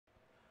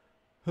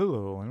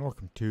Hello and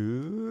welcome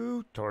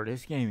to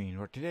Tortoise Gaming,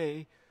 where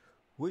today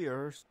we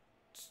are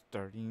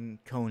starting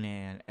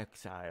Conan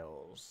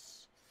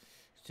Exiles.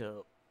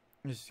 So,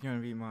 this is going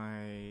to be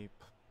my,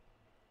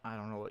 I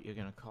don't know what you're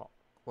going to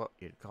what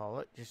you'd call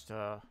it, just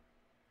yeah,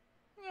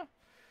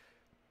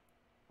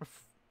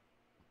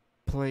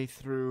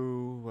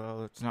 playthrough.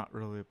 Well, it's not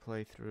really a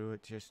playthrough,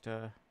 it's just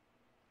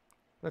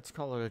let's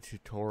call it a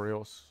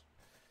tutorials,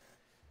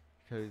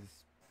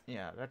 because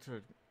yeah, that's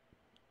what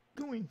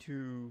I'm going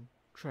to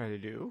try to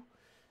do.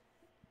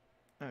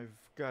 I've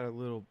got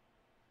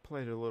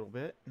played a little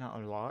bit,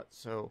 not a lot,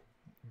 so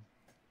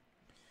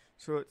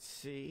let's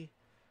see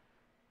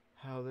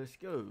how this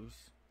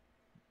goes.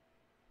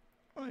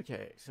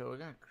 Okay, so we're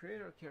gonna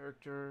create our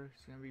character.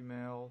 It's gonna be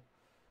male.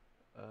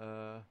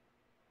 I'm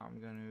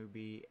gonna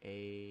be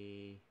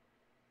a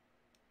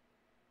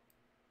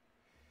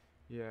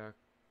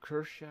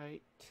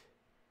Kershite.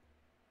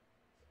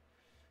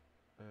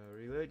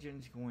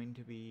 Religion's going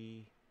to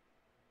be.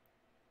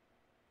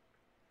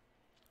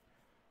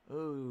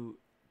 Oh,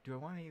 do I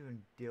want to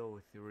even deal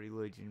with the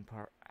religion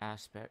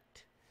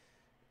aspect?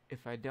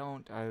 If I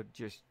don't, I would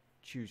just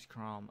choose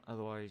Crom.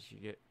 Otherwise, you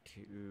get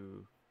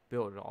to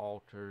build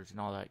altars and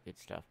all that good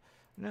stuff.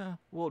 No,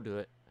 we'll do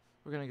it.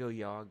 We're gonna go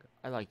Yogg.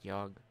 I like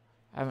Yogg.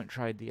 I haven't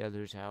tried the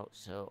others out,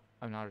 so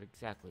I'm not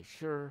exactly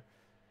sure.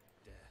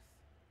 Death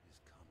is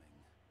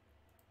coming.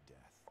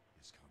 Death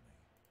is coming.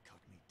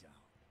 Cut me down.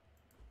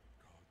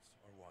 Gods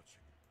are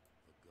watching.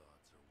 The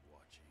gods are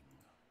watching.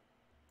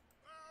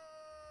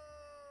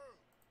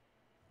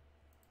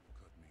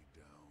 Cut me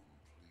down,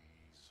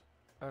 please.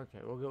 Okay,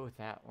 we'll go with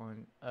that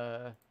one.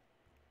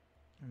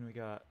 And we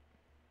got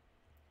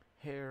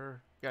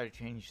hair. Gotta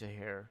change the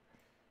hair.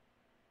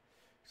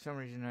 For some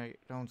reason I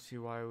don't see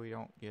why we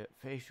don't get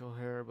facial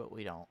hair, but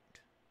we don't.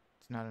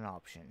 It's not an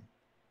option.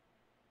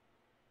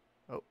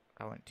 Oh,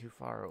 I went too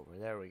far over.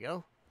 There we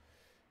go.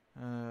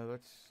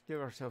 Let's give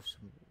ourselves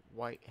some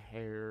white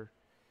hair.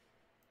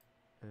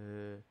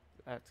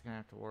 That's gonna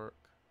have to work.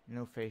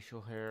 No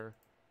facial hair.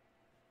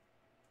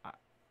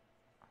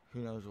 Who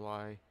knows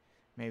why?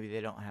 Maybe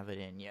they don't have it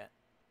in yet.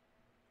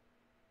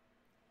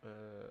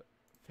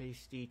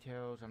 Face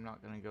details, I'm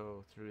not going to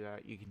go through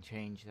that. You can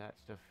change that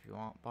stuff if you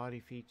want. Body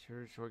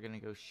features, we're going to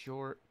go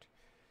short.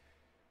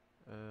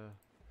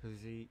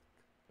 Physique,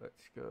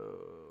 let's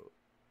go.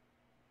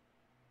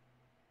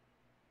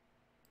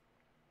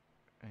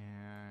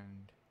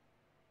 And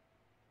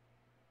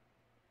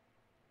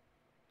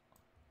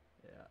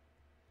yeah.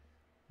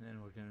 And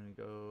then we're going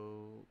to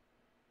go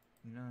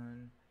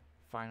none.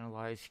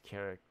 Finalize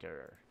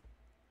character.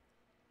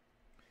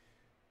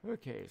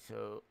 Okay,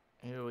 so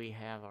here we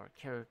have our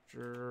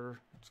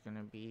character. It's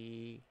gonna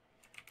be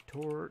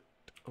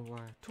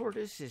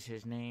Tortoise is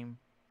his name,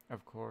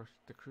 of course.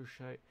 The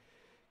Cruciate,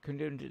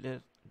 condemned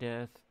to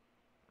death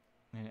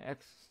and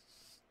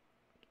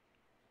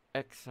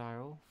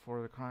exile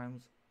for the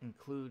crimes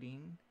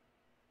including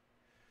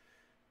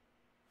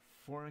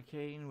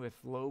fornicating with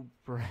low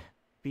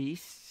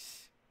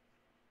beasts.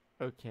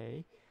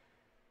 Okay.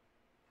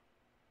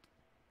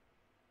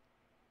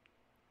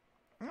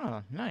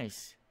 Oh,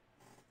 nice.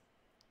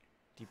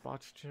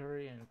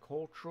 Debauchery and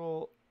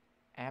cultural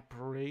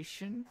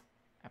apparation.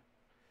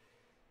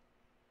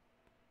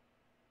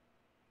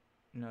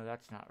 No,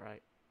 that's not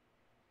right.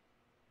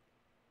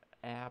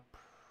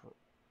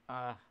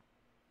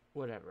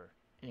 Whatever.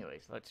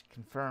 Anyways, let's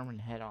confirm and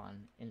head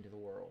on into the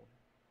world.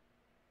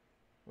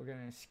 We're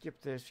gonna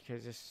skip this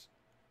because this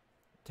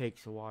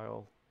takes a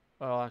while.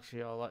 Well,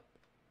 actually, I'll let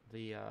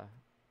the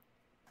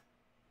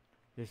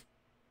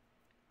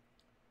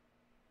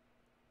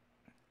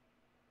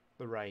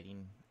the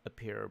writing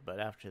appear, but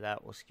after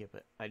that we'll skip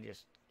it. I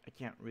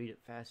can't read it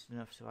fast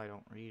enough, so I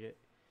don't read it.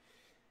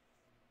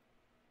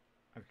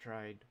 I've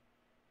tried,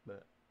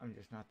 but I'm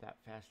just not that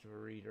fast of a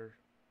reader.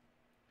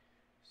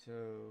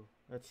 So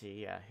let's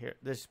see. Yeah, here,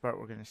 this part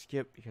we're gonna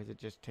skip because it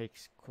just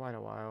takes quite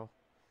a while.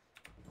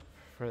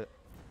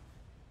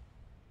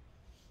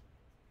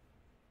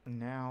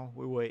 Now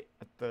we wait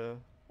at the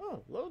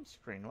load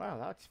screen. Wow,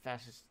 that's the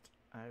fastest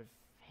I've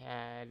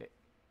had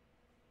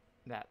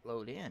that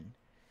load in.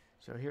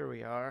 So here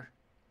we are,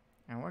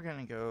 and we're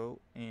gonna go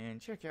and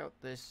check out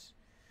this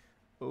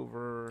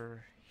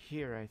over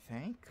here. I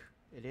think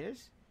it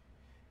is.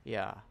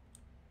 Yeah.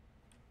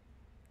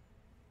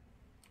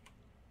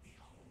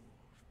 Behold,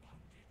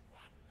 plundered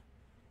one,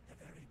 the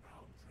very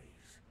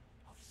boundaries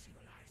of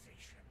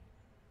civilization.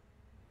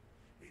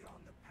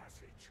 Beyond the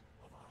passage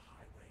of our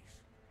highways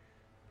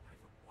lie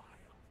the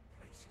wild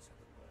places of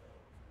the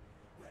world,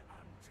 where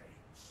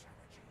untamed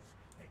savages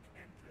make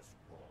endless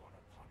war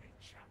upon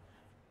each other.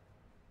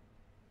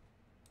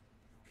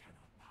 You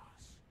cannot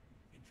pass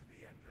into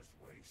the endless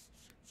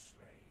wastes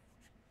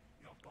enslaved.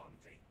 Your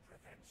bonding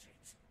prevents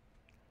it.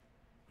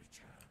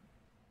 Return.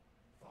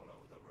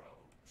 Follow the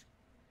road.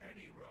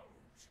 Any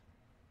road.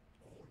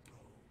 All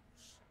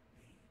roads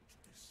lead to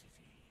the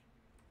city.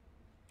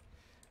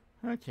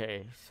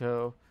 Okay,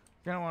 so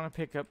you're gonna want to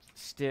pick up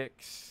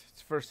sticks.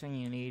 The first thing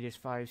you need is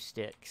 5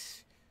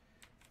 sticks.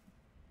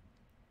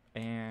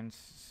 and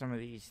some of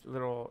these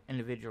little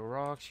individual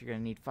rocks. You're going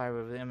to need 5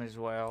 of them as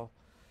well.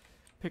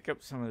 Pick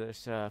up some of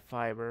this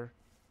fiber.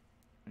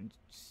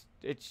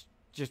 It's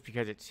just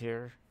because it's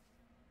here.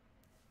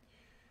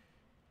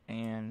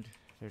 And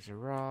there's a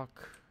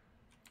rock.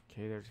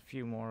 Okay, there's a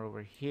few more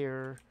over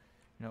here.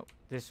 Nope,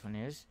 this one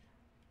is.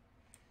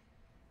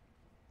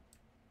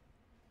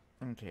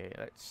 Okay,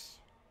 let's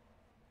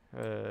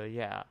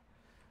yeah,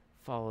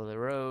 follow the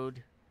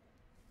road.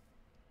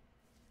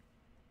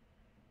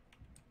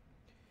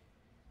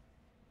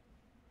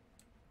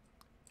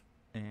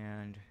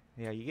 And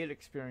yeah, you get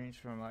experience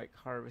from like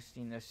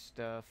harvesting this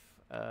stuff,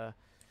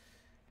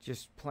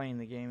 just playing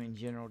the game in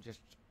general,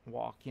 just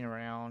walking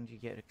around. You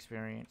get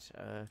experience,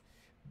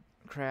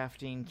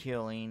 crafting,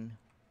 killing,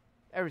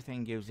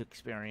 everything gives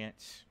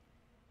experience.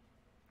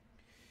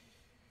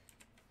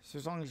 So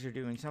as long as you're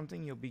doing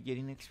something, you'll be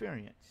getting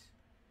experience.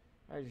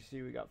 As you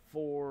see, we got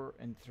 4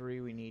 and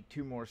 3. We need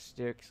 2 more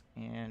sticks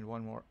and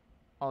 1 more.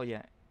 Oh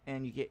yeah,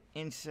 and you get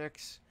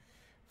insects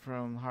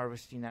from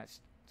harvesting that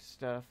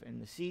stuff and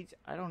the seeds.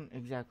 I don't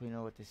exactly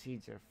know what the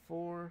seeds are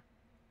for.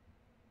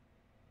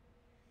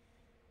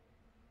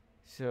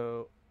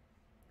 So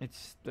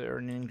they're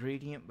an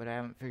ingredient, but I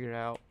haven't figured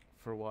out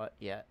for what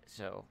yet.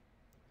 So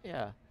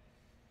yeah.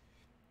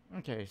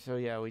 Okay, so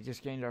yeah, we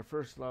just gained our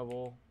first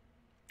level.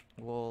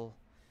 We'll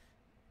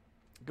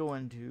go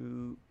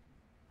into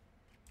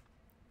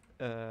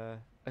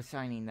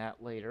assigning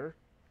that later,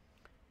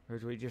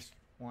 because we just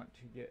want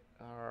to get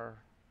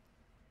our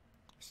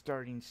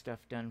starting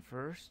stuff done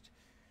first.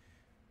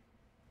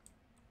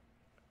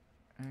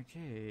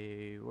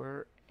 Okay,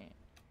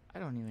 I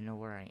don't even know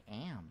where I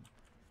am.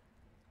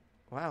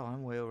 Wow,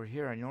 I'm way over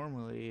here. I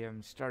normally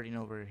am starting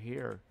over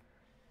here.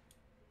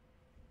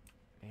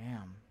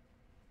 Damn.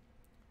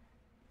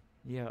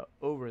 Yeah,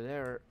 over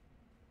there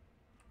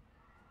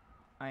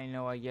I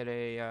know I get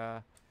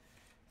a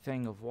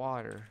thing of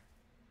water.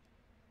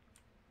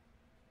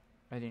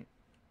 I didn't...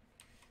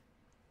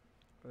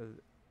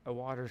 a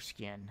water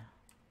skin.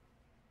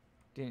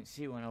 Didn't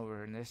see one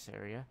over in this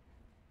area.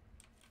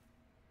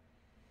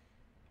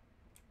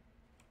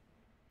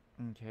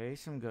 Okay,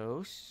 some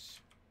ghosts.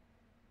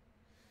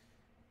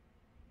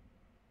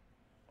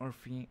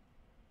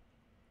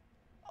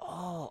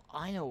 Oh,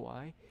 I know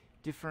why.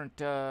 Different,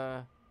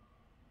 yeah,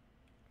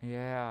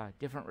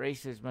 different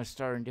races must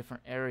start in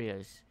different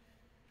areas.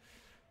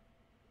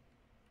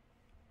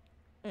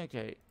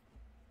 Okay.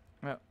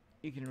 Well,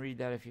 you can read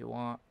that if you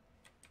want.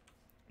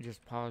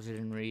 Just pause it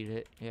and read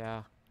it.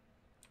 Yeah.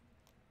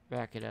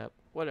 Back it up.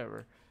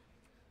 Whatever.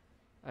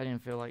 I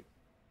didn't feel like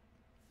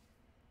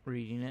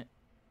reading it.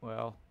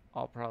 Well,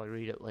 I'll probably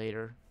read it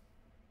later.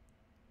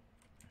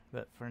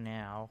 But for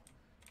now...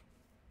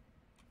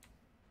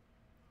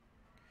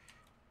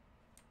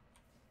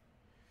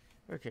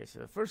 Okay, so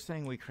the first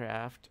thing we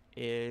craft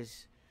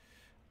is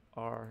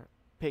our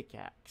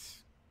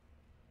pickaxe,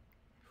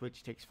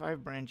 which takes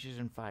 5 branches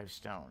and 5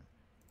 stone.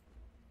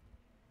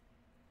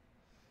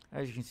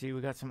 As you can see,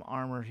 we got some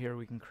armor here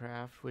we can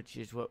craft, which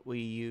is what we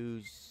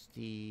use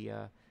the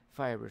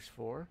fibers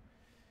for.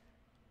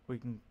 We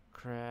can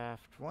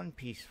craft 1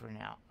 piece for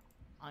now.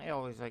 I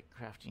always like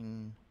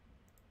crafting...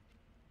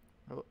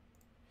 Oh,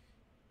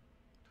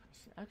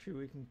 actually,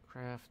 we can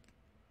craft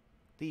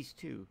these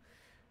 2.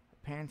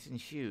 Pants and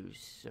shoes.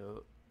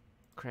 So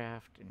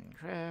craft and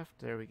craft.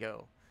 There we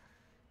go.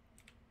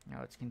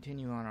 Now let's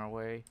continue on our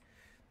way.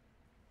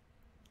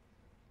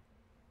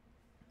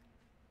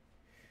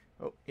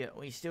 Oh yeah,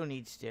 we still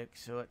need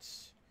sticks, so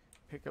let's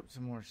pick up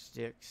some more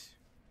sticks.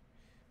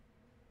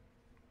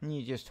 And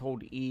you just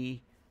hold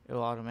E,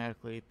 it'll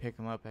automatically pick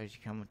them up as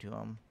you come to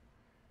them.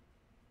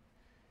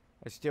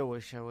 I still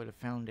wish I would have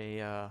found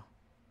a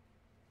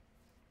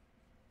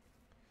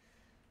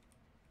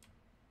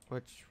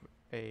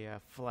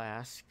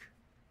flask,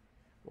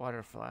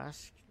 water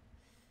flask.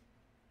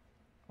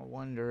 I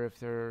wonder if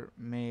there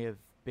may have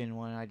been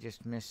one, I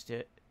just missed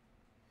it,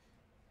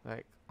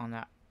 like on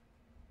that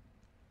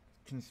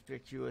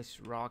conspicuous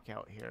rock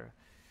out here.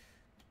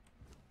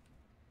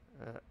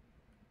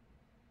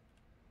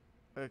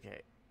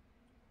 Okay,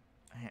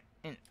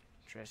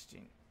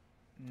 interesting.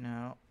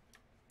 No,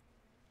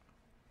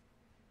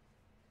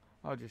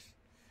 I'll just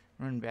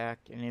run back,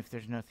 and if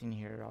there's nothing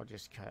here, I'll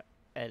just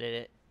edit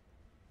it.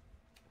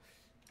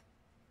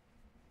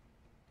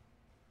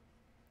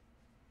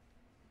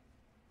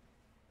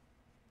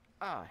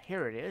 Ah,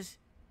 here it is.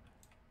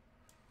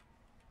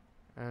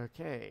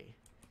 Okay.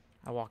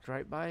 I walked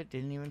right by it,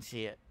 didn't even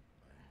see it.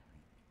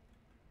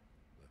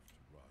 Left to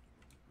rot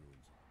among the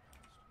ruins of the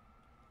past.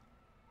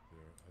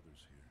 There are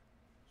others here,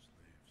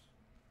 slaves,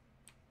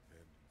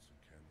 bandits and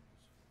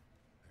cannibals,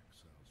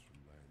 exiles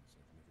from lands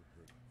I've never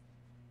heard of.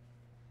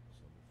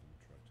 Some of them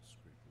tried to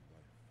scrape the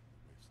life from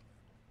the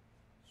wasteland,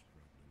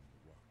 scrabbling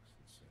the rocks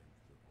and sand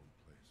for their own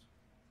place.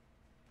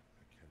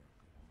 I cannot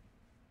go on.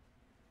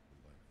 The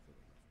life that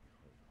I left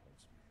behind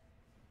haunts me.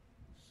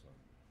 The sun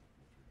that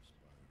glittering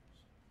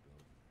spires,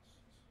 buildings,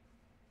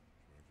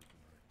 forever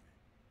denied me.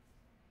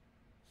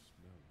 The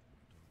smell of my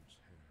daughter's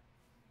hair.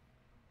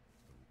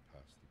 I will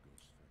pass the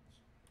ghost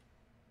fence.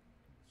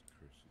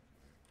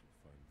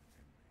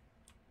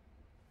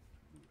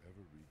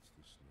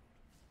 this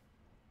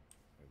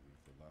note, I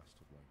leave the last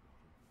of my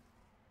weapon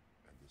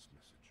and this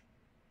message.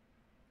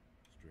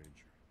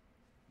 Stranger,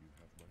 you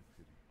have my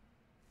pity.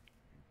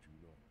 You do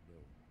not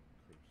know how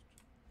cursed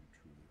you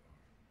truly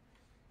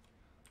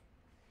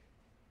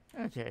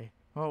are. Okay.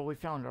 Well, we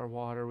found our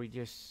water. We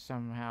just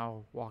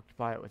somehow walked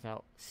by it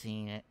without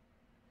seeing it.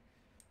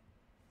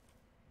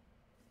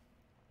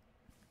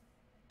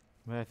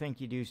 But I think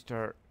you do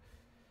start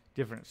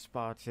different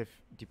spots if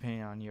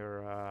depending on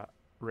your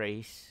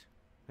race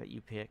that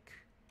you pick.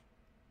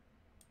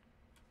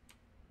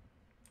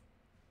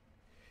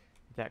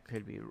 That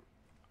could be,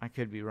 I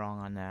could be wrong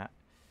on that.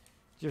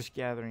 Just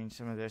gathering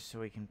some of this so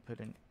we can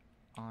put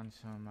on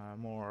some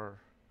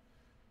more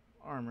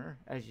armor.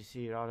 As you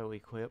see, it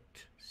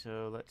auto-equipped.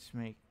 So let's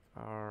make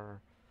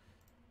our...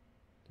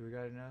 Do we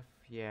got enough?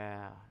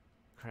 Yeah.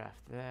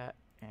 Craft that.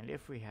 And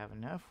if we have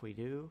enough, we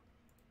do.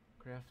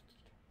 Craft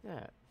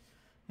that.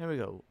 There we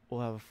go.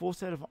 We'll have a full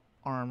set of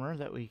armor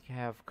that we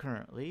have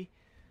currently.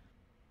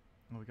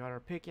 And we got our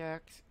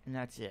pickaxe, and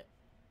that's it.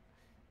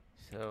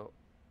 So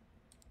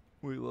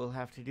we will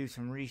have to do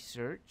some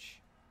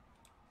research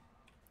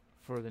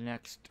for the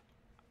next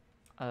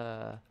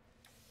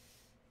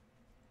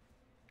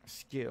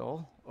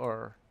skill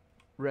or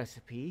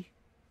recipe,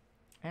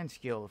 and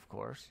skill, of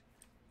course.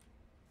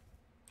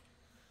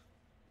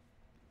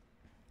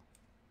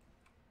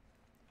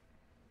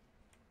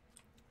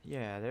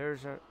 Yeah,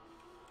 there's a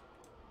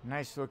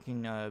nice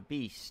looking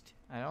beast.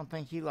 I don't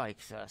think he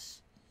likes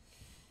us,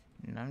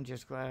 and I'm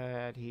just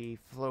glad he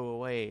flew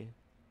away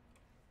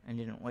and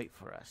didn't wait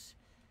for us.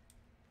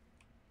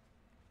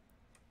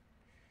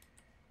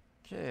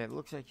 Okay, it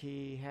looks like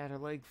he had a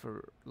leg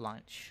for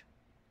lunch.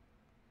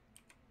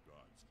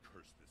 Gods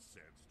curse this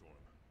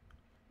sandstorm.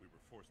 We were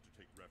forced to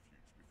take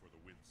refuge before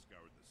the wind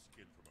scoured the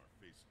skin from our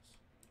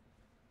faces.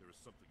 There is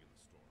something in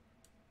the storm.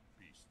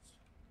 Beasts.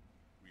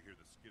 We hear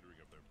the skittering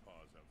of their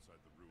paws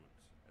outside the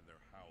ruins, and their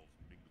howls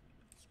mingle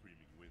with the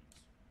screaming winds.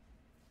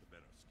 The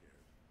men are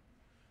scared.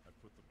 I've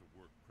put them to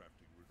work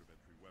crafting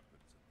rudimentary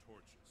weapons and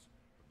torches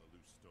from the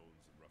loose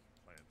stones and rough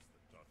plants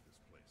that dot this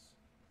place.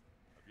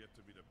 I've yet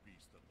to meet a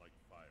beast that liked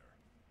fire,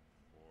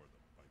 or the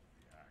bite of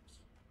the axe.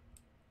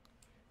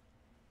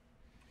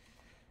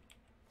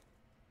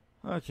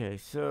 Okay,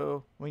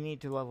 so we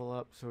need to level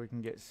up so we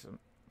can get some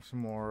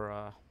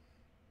more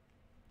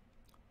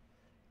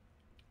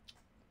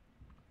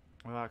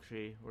well,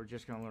 actually, we're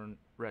just going to learn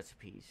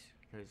recipes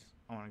because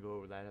I want to go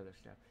over that other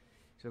stuff.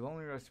 So the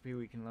only recipe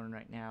we can learn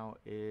right now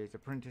is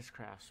Apprentice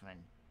Craftsman,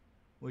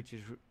 which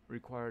is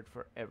required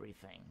for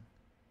everything.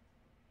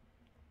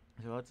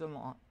 So let's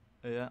unlock.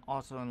 It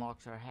also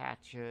unlocks our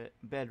hatchet,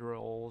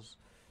 bedrolls,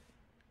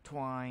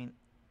 twine.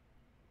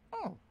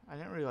 Oh, I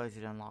didn't realize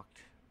it unlocked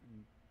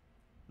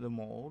the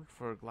mold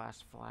for a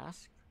glass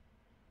flask.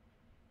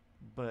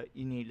 But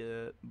you need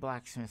a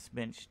blacksmith's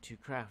bench to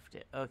craft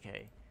it.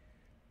 Okay.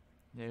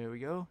 There we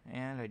go.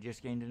 And I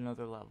just gained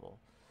another level.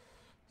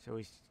 So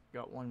we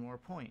got one more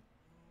point.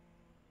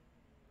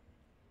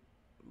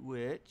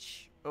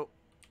 Which... Oh,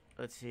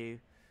 let's see.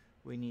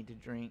 We need to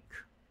drink...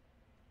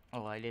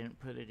 Oh, I didn't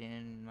put it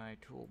in my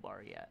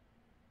toolbar yet.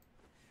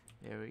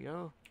 There we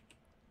go.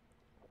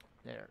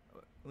 There.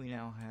 We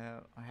now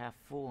have a half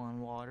full on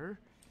water.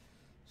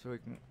 So we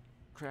can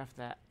craft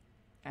that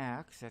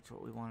axe. That's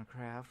what we want to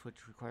craft,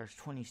 which requires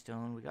 20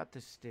 stone. We got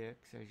the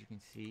sticks, as you can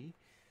see.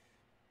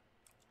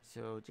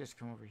 So just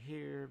come over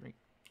here,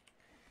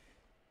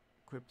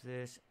 equip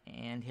this,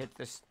 and hit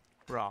this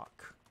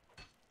rock.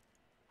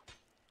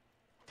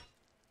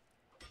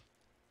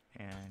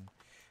 And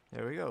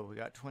there we go. We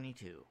got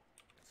 22.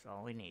 That's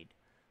all we need.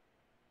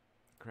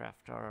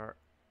 Craft our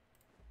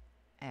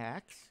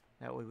axe.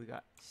 That way we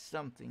got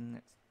something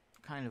that's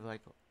kind of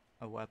like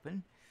a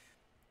weapon.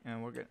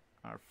 And we're gonna.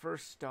 Our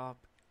first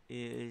stop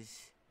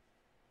is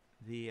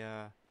the.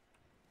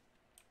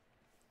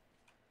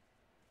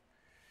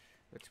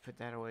 Let's put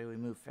that away. We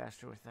move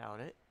faster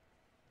without it.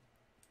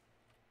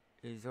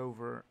 Is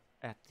over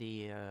at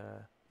the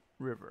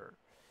river,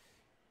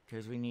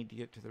 because we need to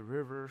get to the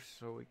river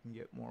so we can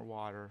get more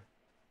water.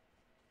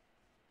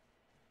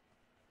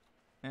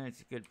 And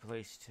it's a good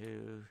place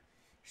to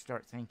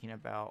start thinking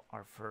about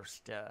our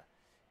first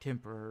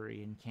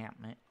temporary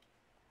encampment.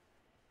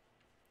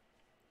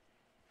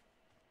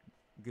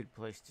 Good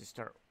place to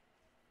start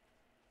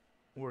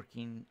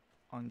working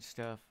on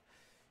stuff.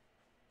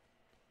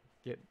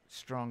 Get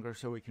stronger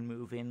so we can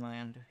move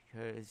inland,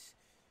 because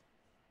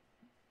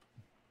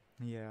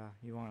yeah,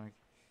 you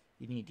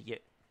need to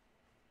get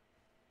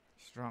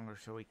stronger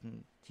so we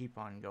can keep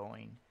on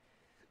going.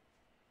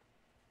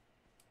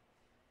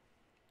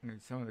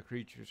 And some of the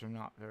creatures are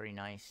not very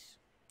nice.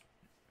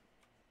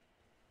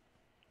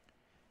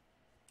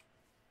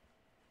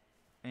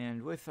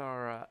 And with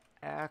our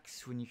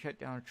axe, when you cut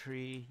down a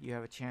tree, you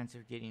have a chance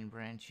of getting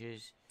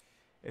branches.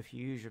 If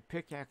you use your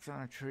pickaxe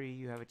on a tree,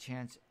 you have a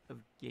chance of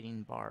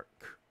getting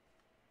bark.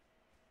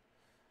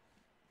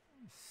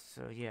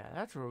 So yeah,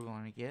 that's where we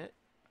want to get.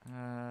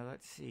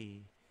 Let's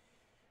see.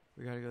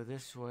 We gotta go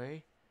this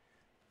way.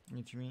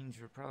 Which means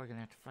we're probably going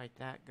to have to fight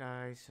that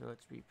guy, so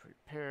let's be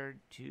prepared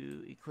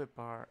to equip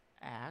our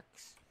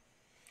axe.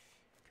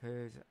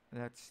 Because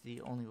that's the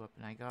only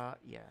weapon I got,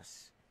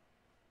 yes.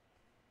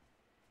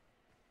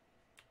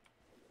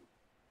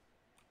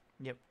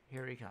 Yep,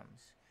 here he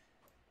comes.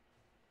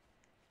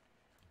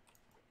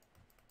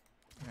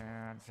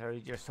 And so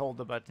you just hold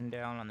the button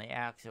down on the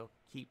axe, it'll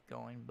keep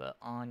going, but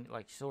on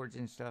like swords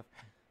and stuff,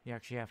 you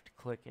actually have to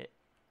click it.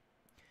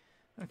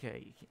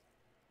 Okay, you can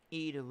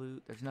eat a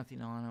loot, there's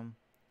nothing on them.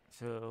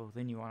 So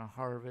then you want to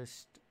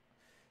harvest,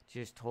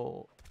 just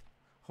hold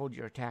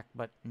your attack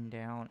button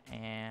down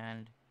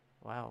and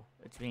wow,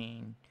 it's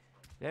being,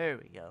 there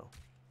we go.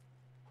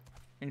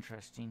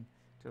 Interesting,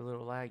 it's a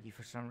little laggy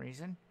for some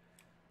reason.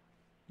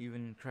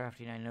 Even in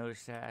crafting I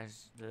noticed that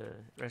as the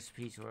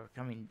recipes were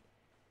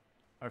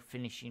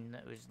finishing,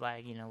 that was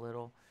lagging a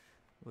little,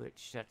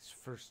 which that's the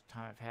first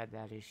time I've had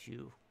that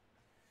issue.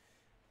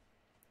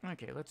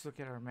 Okay, let's look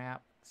at our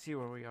map, see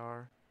where we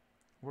are.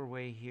 We're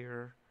way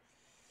here.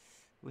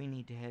 We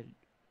need to head,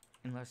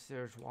 unless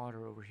there's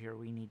water over here,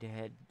 we need to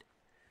head,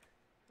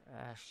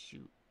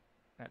 shoot.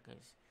 That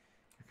guy's,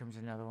 here comes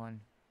another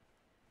one.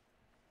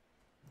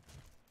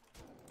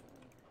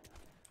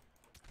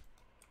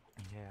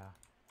 Yeah.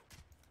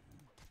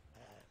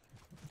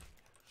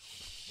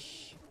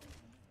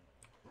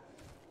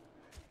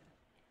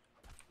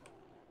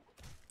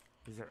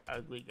 These are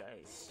ugly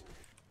guys.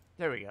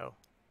 There we go.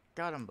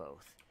 Got them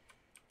both.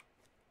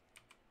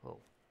 Oh,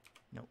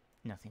 nope,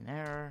 nothing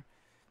there.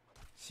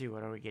 Let's see,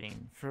 what are we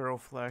getting? Feral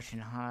flesh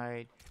and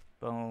hide,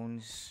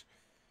 bones.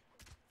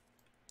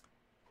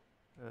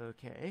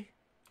 Okay.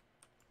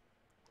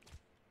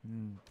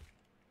 Let's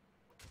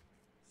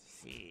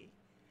see.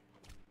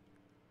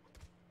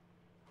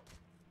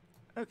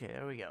 Okay,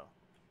 there we go.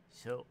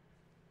 So,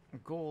 our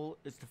goal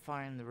is to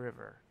find the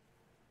river.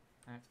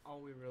 That's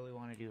all we really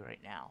want to do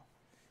right now,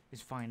 is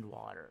find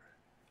water.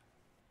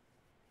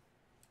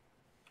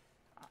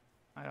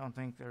 I don't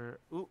think there...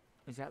 Ooh,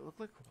 does that look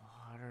like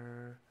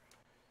water?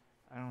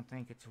 I don't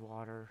think it's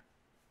water.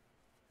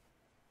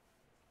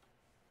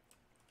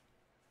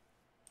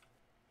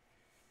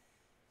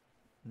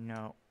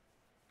 No,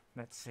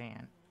 that's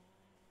sand.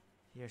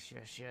 Yes,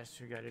 yes, yes,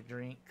 we got a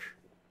drink.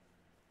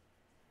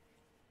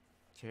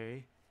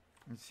 Okay,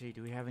 let's see,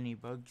 do we have any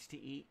bugs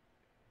to eat?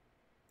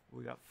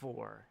 We got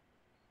 4.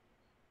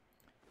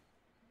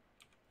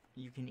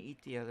 You can eat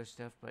the other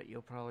stuff, but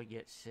you'll probably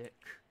get sick.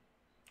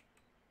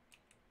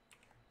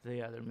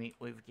 The other meat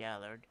we've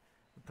gathered,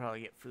 you'll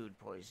probably get food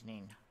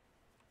poisoning.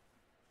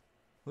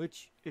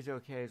 Which is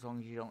okay as long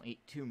as you don't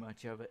eat too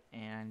much of it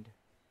and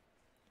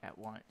at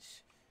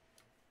once.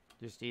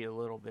 Just eat a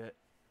little bit.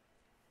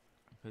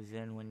 Because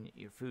then when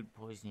your food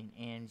poisoning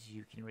ends,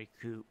 you can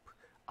recoup.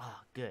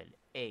 Ah, good.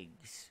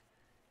 Eggs.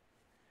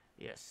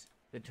 Yes,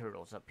 the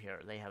turtles up here,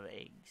 they have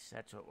eggs.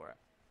 That's what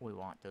we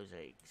want, those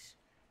eggs.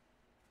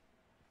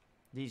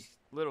 These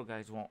little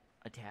guys won't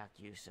attack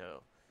you,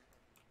 so...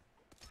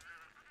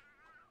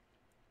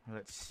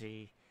 Let's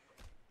see.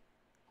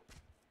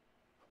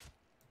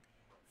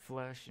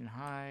 Flesh and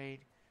hide.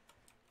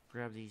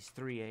 Grab these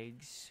 3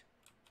 eggs.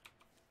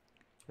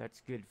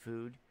 That's good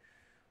food.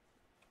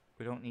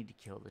 We don't need to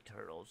kill the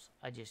turtles.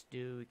 I just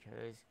do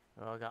because,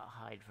 well, I got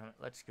hide from it.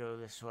 Let's go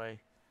this way.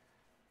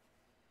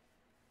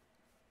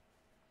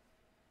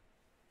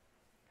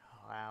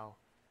 Wow.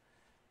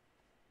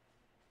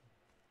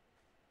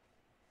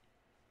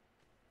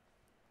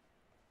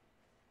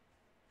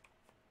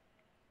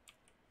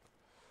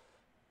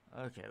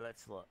 Okay,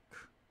 let's look.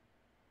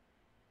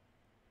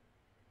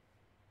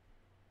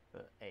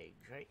 The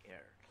eggs right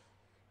here.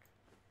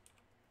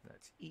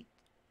 Let's eat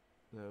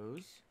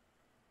those.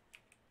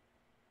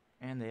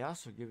 And they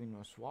also giving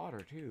us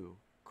water too.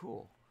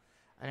 Cool.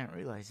 I didn't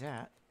realize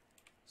that.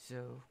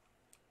 So,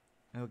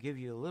 it'll give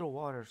you a little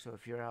water, so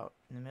if you're out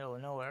in the middle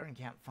of nowhere and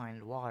can't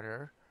find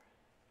water,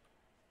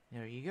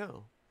 there you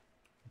go.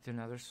 It's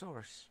another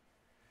source.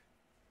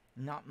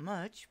 Not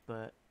much,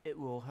 but it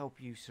will help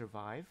you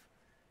survive.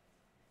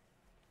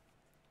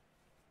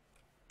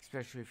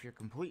 Especially if you're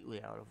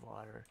completely out of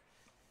water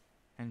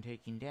and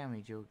taking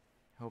damage, it'll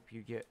help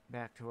you get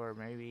back to where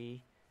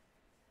maybe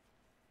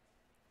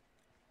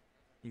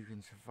you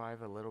can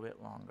survive a little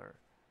bit longer.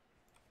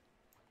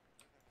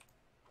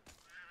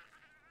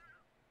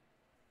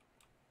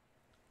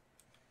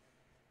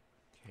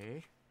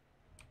 Okay.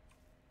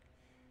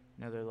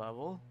 Another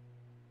level.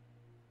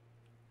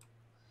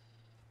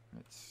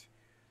 Let's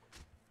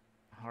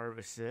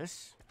harvest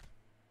this.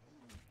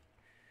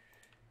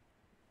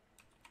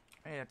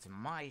 Hey, that's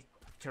my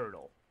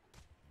turtle.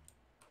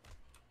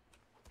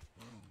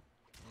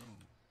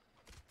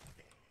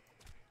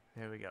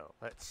 There we go.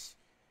 Let's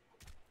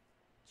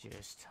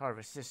just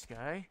harvest this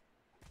guy.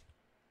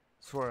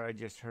 Swear I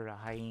just heard a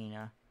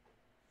hyena.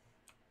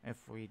 If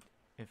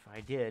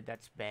I did,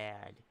 that's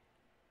bad.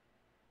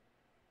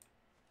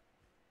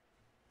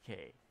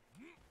 Okay.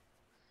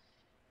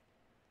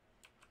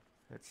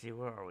 Let's see,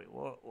 where are we?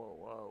 Whoa, whoa,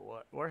 whoa,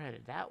 what? We're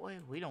headed that way?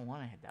 We don't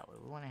want to head that way.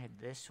 We want to head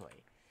this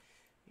way.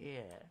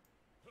 Yeah.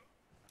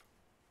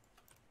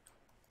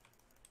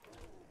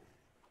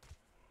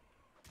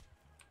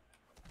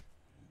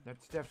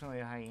 That's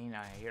definitely a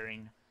hyena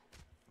hearing.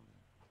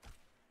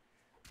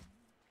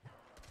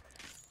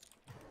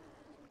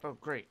 Oh,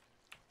 great.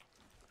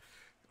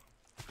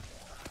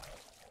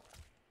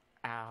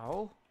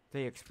 Ow.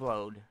 They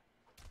explode.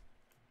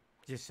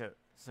 Just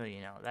so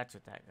you know, that's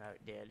what that guy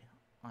did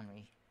on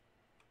me.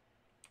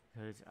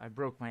 Because I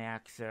broke my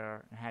axe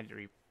there and had to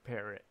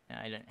repair it. And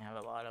I didn't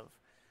have a lot of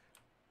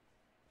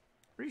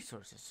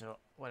resources. So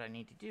what I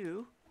need to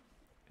do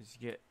is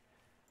get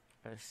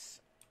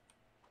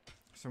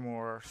some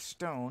more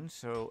stone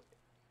so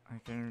I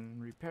can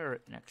repair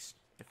it next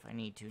if I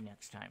need to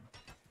next time.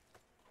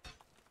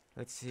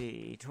 Let's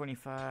see,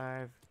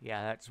 25.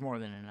 Yeah, that's more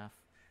than enough.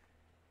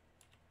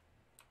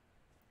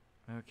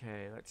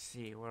 Okay, let's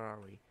see, where are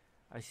we?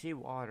 I see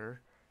water.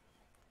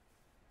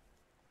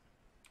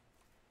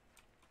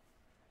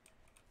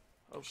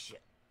 Oh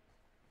shit.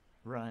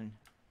 Run.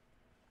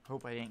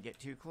 Hope I didn't get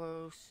too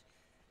close.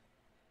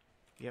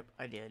 Yep,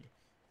 I did.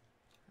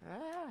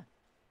 Ah!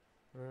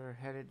 We're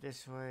headed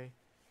this way.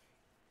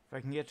 If I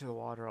can get to the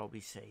water, I'll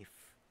be safe.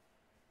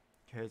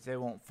 Because they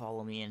won't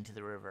follow me into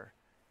the river.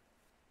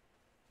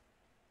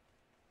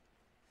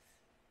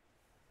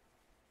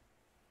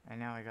 And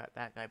now I got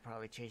that guy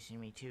probably chasing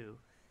me too.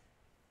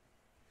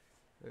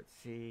 Let's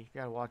see.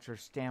 Gotta watch our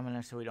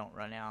stamina so we don't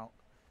run out.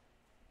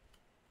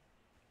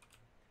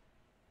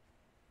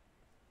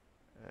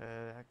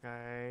 That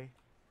guy.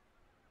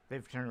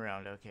 They've turned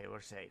around. Okay,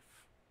 we're safe.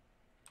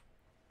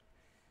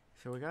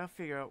 So we gotta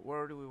figure out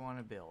where do we want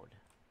to build.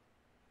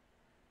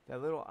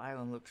 That little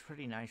island looks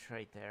pretty nice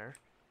right there.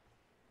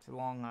 It's a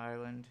long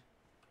island.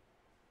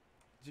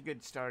 It's a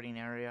good starting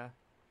area.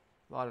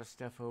 A lot of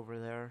stuff over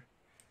there.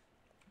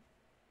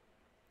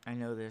 I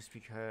know this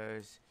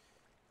because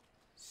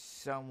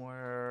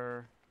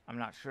somewhere, I'm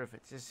not sure if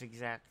it's this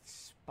exact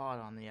spot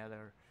on the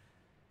other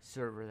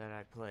server that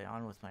I play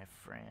on with my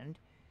friend,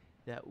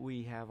 that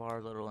we have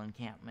our little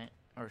encampment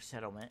or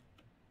settlement.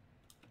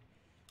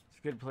 It's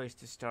a good place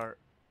to start.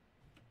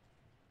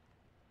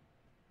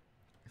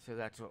 So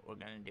that's what we're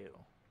going to do.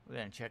 We're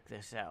going to check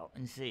this out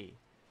and see.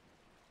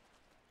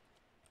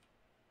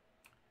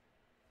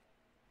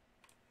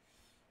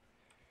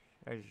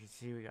 As you can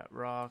see, we got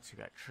rocks, we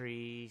got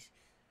trees,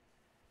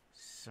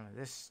 some of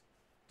this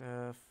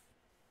stuff.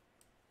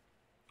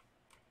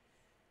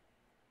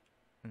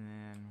 And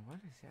then,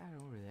 what is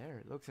that over there?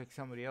 It looks like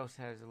somebody else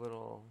has a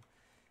little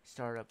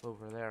startup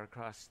over there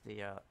across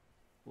the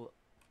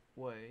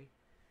way.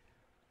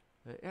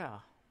 But yeah.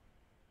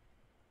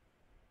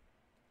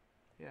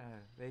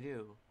 Yeah, they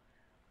do.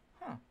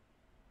 Huh.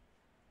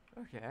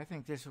 Okay, I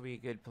think this will be a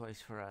good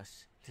place for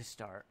us to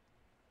start.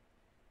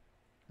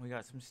 We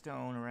got some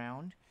stone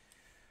around.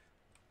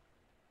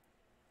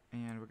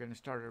 And we're going to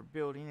start our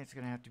building. It's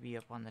going to have to be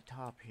up on the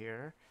top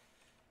here.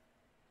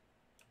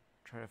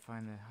 Try to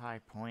find the high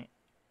point.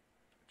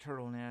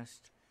 Turtle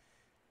nest.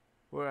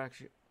 We'll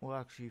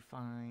actually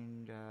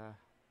find...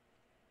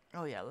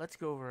 oh yeah, let's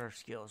go over our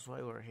skills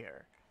while we're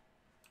here.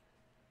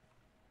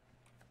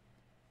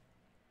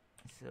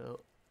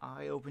 So,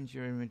 I opens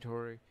your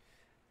inventory.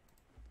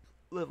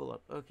 Level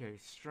up. Okay,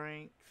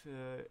 strength,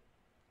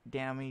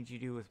 damage you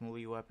do with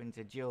melee weapons,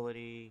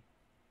 agility,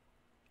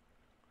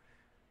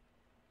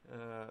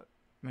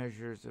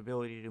 measures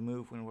ability to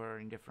move when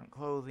wearing different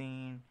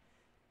clothing,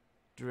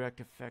 direct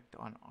effect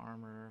on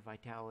armor,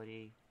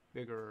 vitality,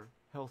 bigger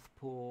health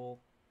pool,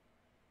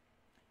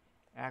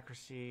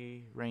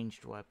 accuracy,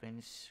 ranged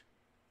weapons,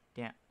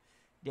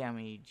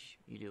 damage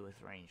you do with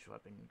ranged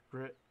weapon,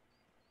 grit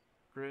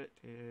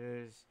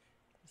is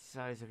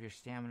size of your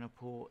stamina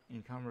pool,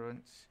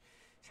 encumbrance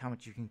is how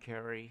much you can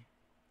carry,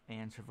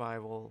 and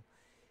survival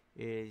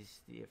is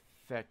the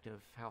effect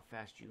of how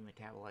fast you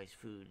metabolize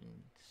food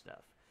and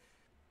stuff.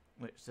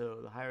 So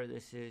the higher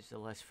this is, the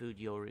less food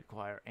you'll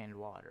require and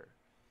water.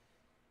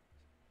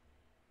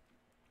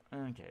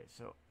 Okay,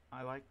 so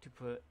I like to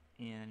put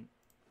in,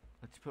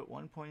 let's put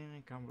 1 point in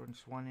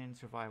encumbrance, 1 in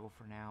survival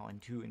for now,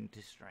 and 2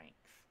 into strength.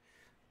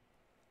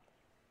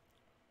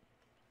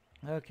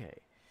 Okay,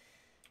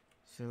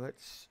 so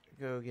let's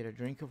go get a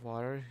drink of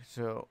water.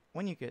 So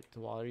when you get the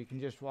water, you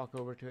can just walk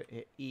over to it,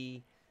 hit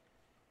E,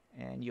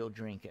 and you'll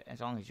drink it as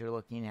long as you're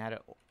looking at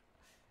it,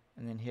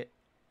 and then hit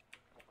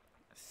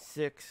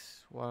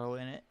 6 while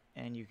in it,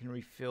 and you can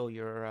refill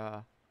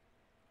your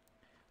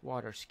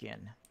water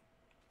skin.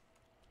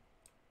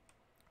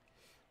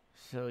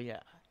 So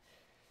yeah,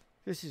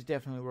 this is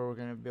definitely where we're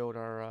going to build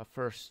our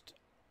first.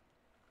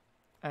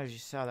 As you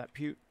saw, that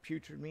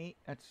putrid meat,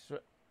 that's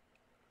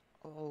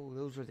oh,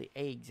 those are the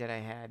eggs that I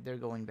had. They're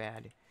going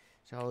bad,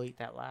 so I'll eat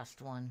that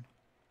last one.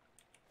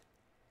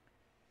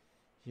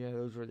 Yeah,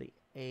 those were the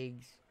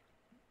eggs.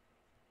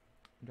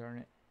 Darn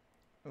it.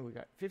 Oh, we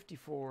got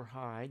 54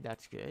 hide.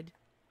 That's good.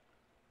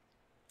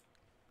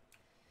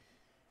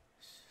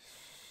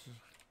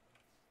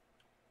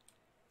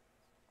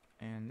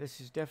 And this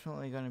is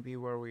definitely going to be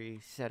where we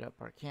set up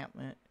our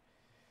encampment.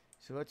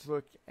 So let's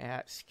look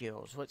at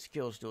skills. What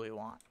skills do we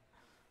want?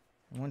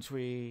 Once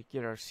we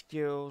get our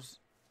skills,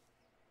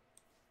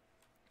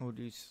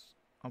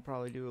 I'll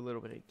probably do a little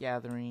bit of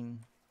gathering.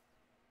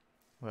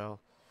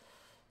 Well,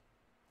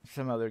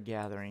 some other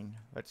gathering.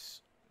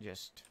 Let's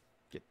just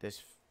get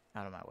this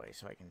out of my way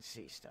so I can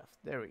see stuff.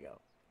 There we go.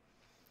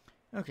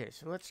 Okay,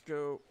 so let's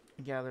go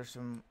gather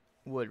some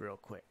wood real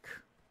quick,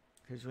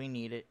 because we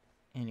need it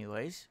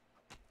anyways.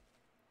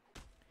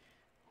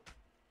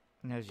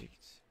 And as you can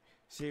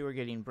see, we're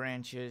getting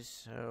branches,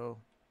 so...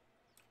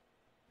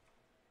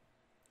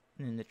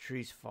 And then the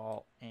trees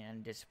fall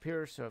and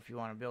disappear, so if you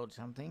want to build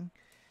something,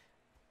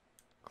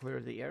 clear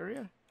the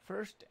area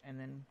first, and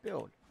then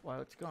build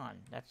while it's gone.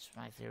 That's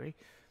my theory.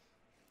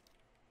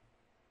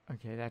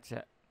 Okay, that's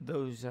it.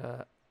 Those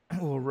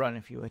will run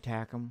if you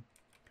attack them.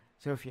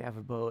 So if you have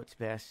a bow, it's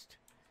best.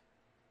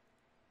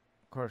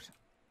 Of course,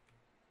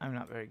 I'm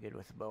not very good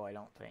with a bow, I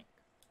don't think.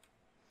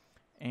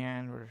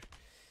 And we're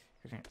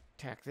going to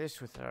attack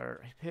this with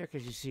our pick.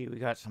 As you see, we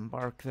got some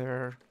bark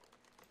there.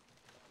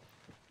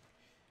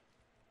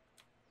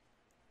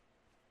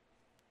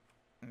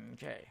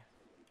 Okay.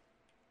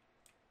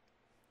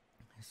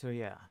 So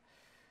yeah,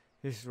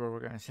 this is where we're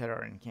going to set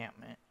our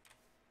encampment.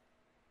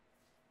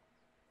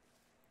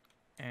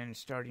 And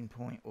starting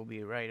point will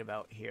be right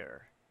about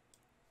here.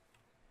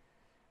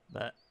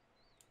 But,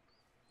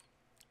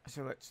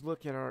 so let's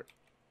look at our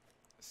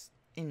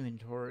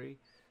inventory.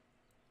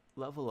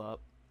 Level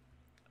up.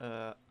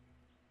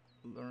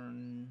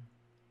 Learn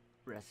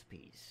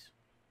recipes.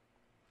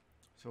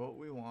 So what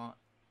we want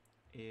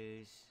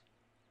is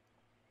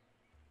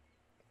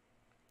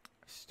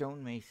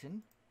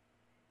stonemason.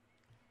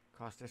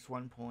 Cost us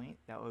 1 point.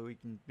 That way we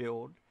can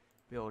build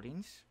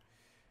buildings.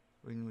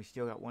 When we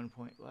still got 1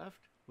 point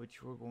left,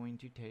 which we're going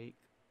to take.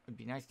 It'd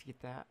be nice to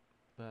get that,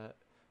 but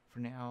for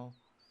now,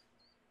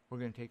 we're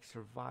going to take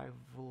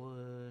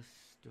survivalist.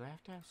 Do I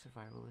have to have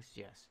survivalist?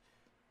 Yes.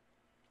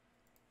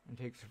 And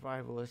take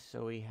survivalist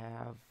so we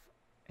have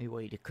a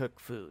way to cook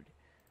food.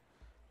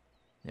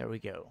 There we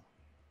go.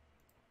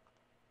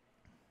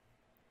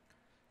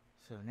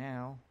 So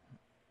now,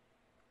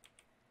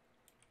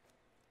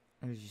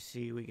 as you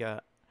see, we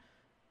got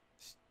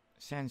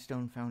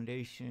sandstone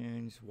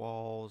foundations,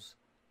 walls,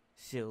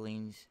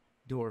 ceilings,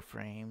 door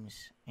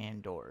frames,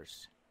 and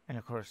doors. And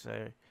of course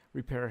a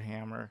repair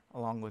hammer,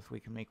 along with we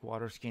can make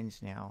water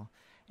skins now,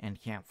 and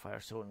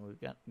campfire, so when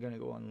we're gonna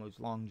go on those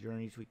long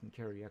journeys we can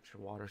carry extra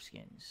water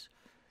skins.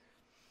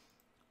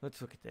 Let's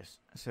look at this.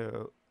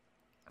 So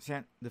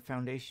the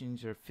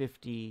foundations are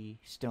 50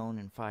 stone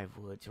and 5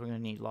 wood, so we're gonna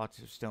need lots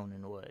of stone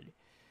and wood.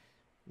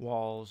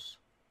 Walls,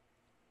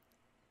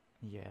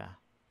 yeah,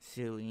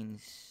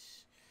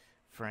 ceilings,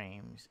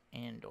 frames,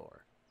 and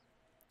door.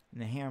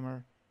 And the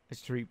hammer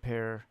is to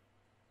repair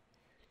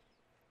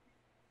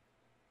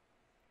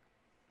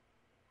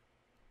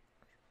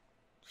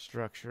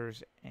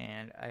structures,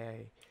 and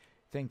I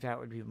think that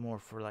would be more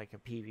for like a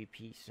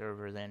PvP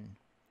server than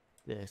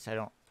this.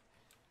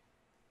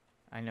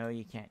 I know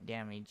you can't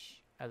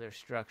damage other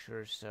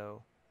structures,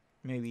 so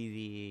maybe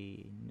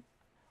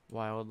the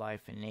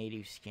wildlife and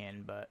native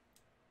skin, but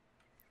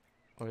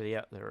or the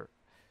other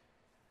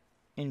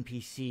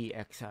NPC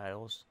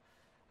exiles.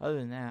 Other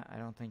than that, I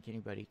don't think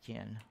anybody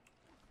can.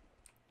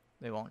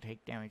 They won't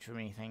take damage from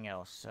anything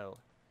else, so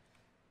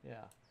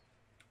yeah.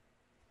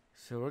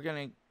 So we're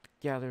gonna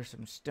gather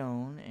some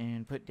stone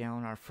and put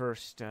down our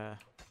first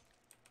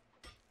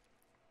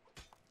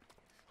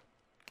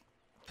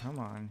come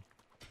on,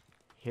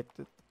 hit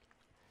the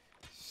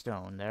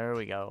stone. There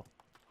we go.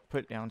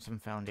 Put down some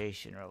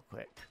foundation real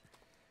quick.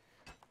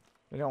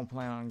 We don't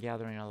plan on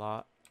gathering a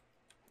lot,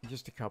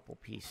 just a couple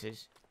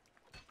pieces.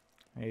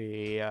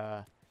 Maybe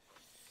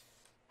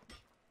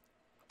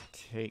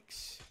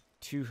takes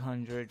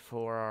 200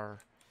 for our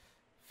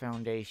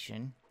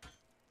foundation.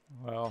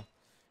 Well,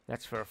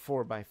 that's for a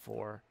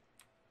 4x4.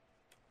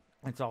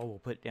 That's all we'll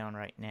put down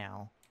right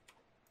now.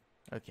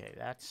 Okay,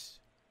 that's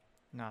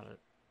not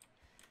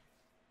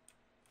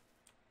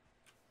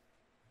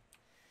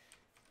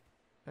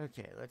a...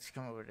 Okay, let's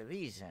come over to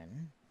these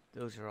then.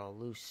 Those are all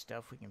loose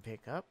stuff we can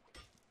pick up.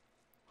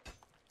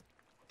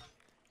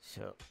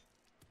 So,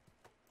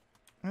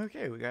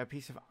 okay, we got a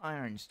piece of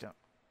ironstone,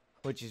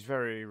 which is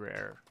very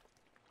rare.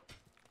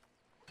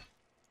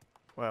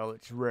 Well,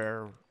 it's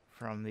rare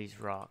from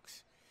these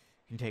rocks.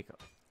 You can take a...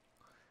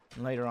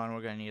 And later on,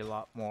 we're going to need a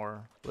lot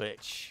more,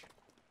 which...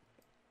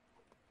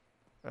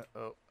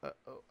 Uh-oh.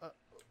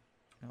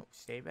 No,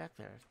 stay back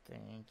there.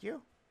 Thank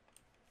you.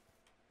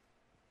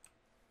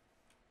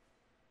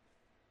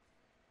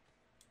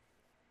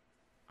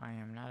 I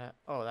am not a...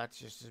 Oh, that's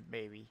just a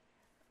baby.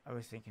 I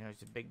was thinking it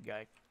was a big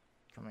guy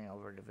coming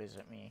over to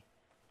visit me.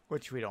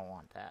 Which we don't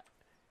want that.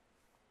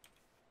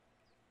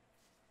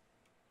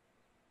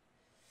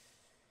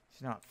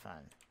 It's not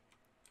fun.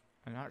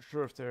 I'm not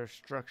sure if there's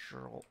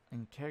structural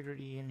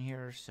integrity in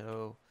here,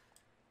 so...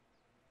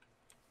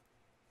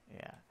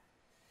 Yeah.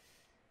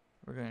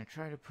 We're going to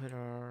try to put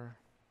our...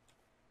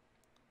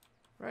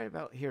 Right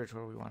about here is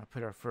where we want to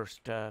put our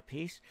first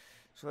piece.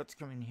 So let's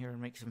come in here and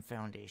make some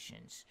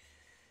foundations.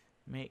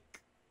 Make...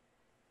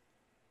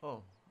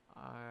 Oh,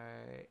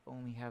 I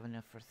only have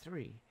enough for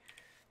 3.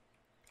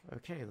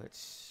 Okay,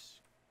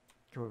 let's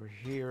go over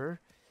here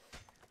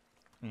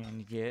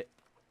and get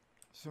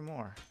some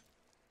more.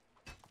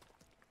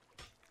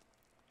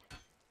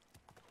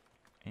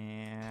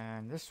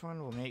 And this one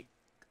will make...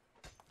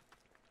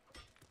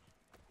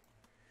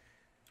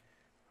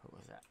 What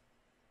was that?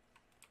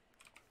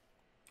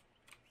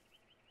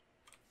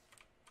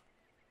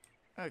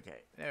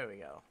 Okay, there we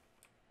go.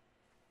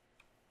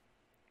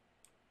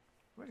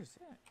 What is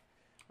that?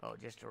 Oh,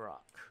 just a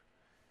rock.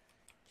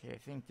 Okay, I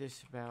think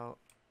this about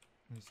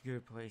as good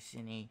a place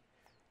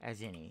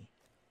as any.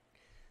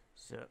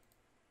 So,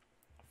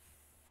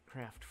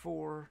 craft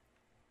 4.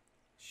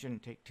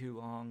 Shouldn't take too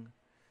long.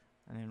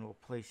 And then we'll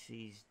place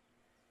these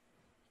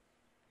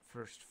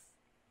first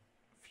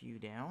few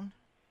down.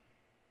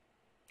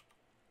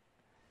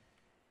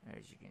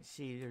 As you can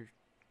see, they're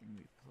going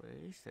to be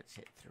placed. Let's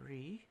hit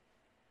 3.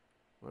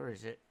 Where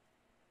is it?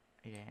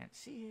 I can't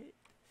see it.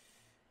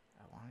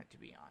 I want it to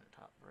be on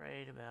top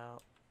right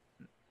about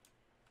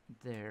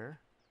there.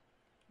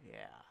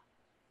 Yeah.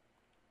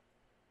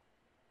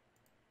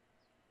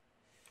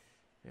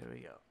 There we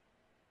go.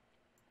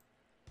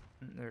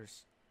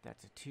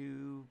 That's a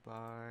 2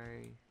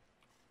 by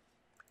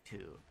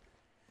 2.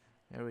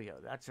 There we go.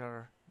 That's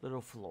our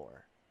little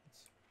floor.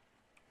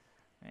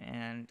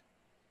 And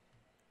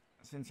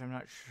since I'm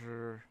not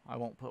sure, I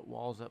won't put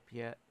walls up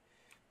yet.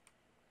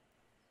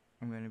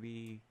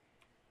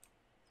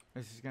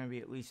 This is going to be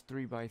at least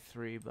 3 by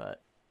 3,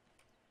 but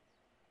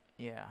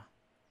yeah.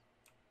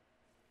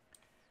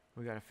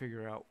 We got to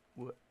figure out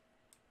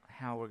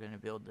how we're going to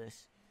build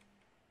this,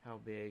 how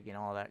big and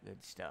all that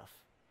good stuff.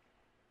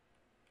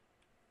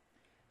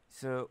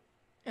 So,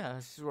 yeah,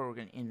 this is where we're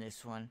going to end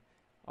this one.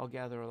 I'll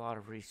gather a lot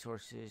of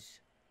resources,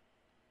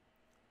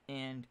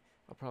 and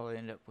I'll probably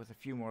end up with a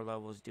few more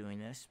levels doing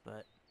this,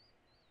 but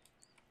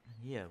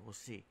yeah, we'll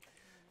see.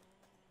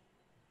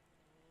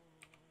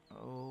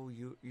 Oh,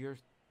 you're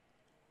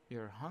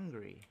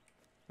hungry.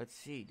 Let's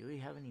see. Do we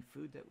have any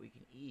food that we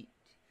can eat?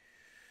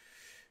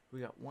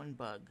 We got 1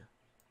 bug.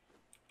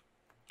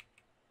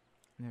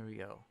 There we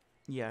go.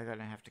 Yeah, I'm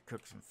gonna have to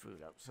cook some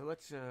food up. So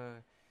let's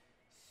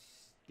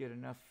get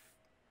enough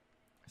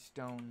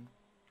stone.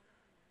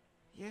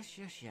 Yes.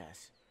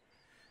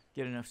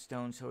 Get enough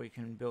stone so we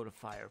can build a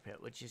fire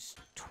pit, which is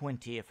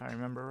 20 if I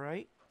remember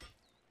right.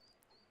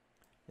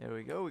 There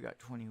we go. We got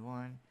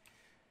 21.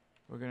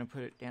 We're gonna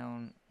put it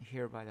down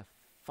here by the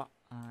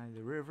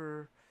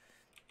river.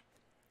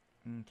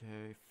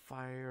 Okay,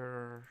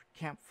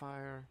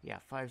 campfire. Yeah,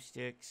 5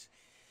 sticks,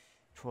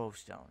 12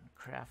 stone.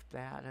 Craft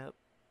that up.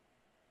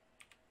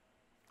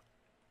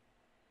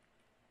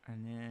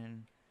 And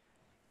then,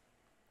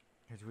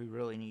 because we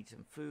really need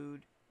some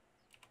food,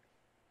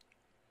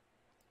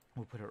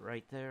 we'll put it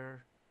right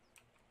there.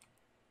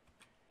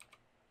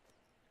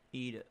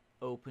 Eat it,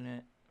 open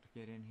it,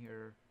 get in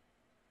here.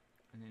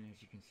 And then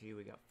as you can see,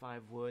 we got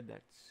 5 wood.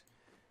 That's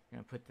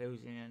gonna put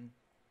those in.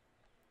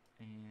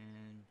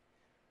 And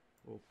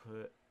we'll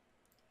put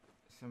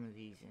some of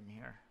these in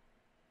here.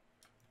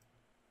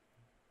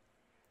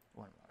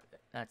 1 more.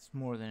 That's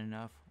more than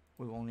enough.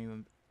 We won't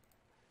even...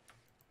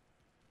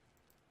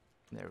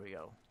 There we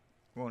go.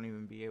 Won't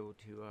even be able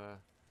to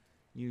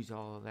use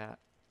all of that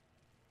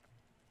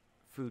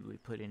food we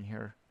put in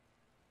here.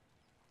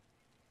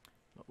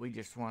 But we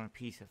just want a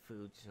piece of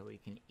food so we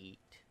can eat.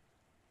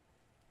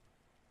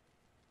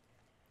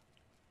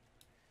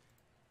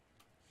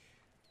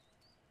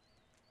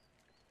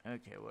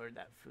 Okay, where'd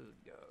that food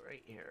go?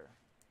 Right here.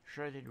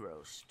 Shredded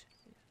roast.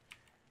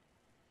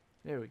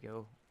 There we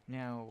go.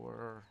 Now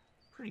we're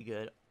pretty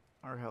good.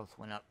 Our health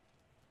went up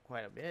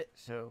quite a bit,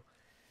 so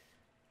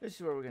this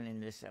is where we're going to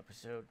end this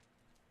episode.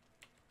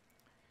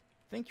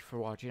 Thank you for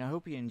watching. I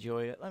hope you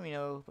enjoyed it. Let me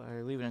know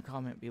by leaving a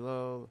comment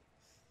below.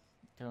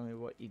 Tell me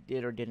what you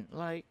did or didn't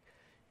like.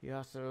 You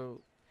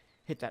also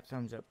hit that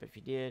thumbs up if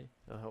you did.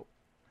 It'll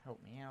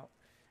help me out.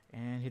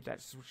 And hit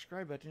that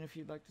subscribe button if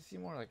you'd like to see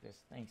more like this.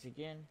 Thanks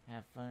again.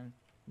 Have fun.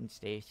 And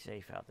stay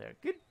safe out there.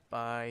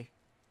 Goodbye.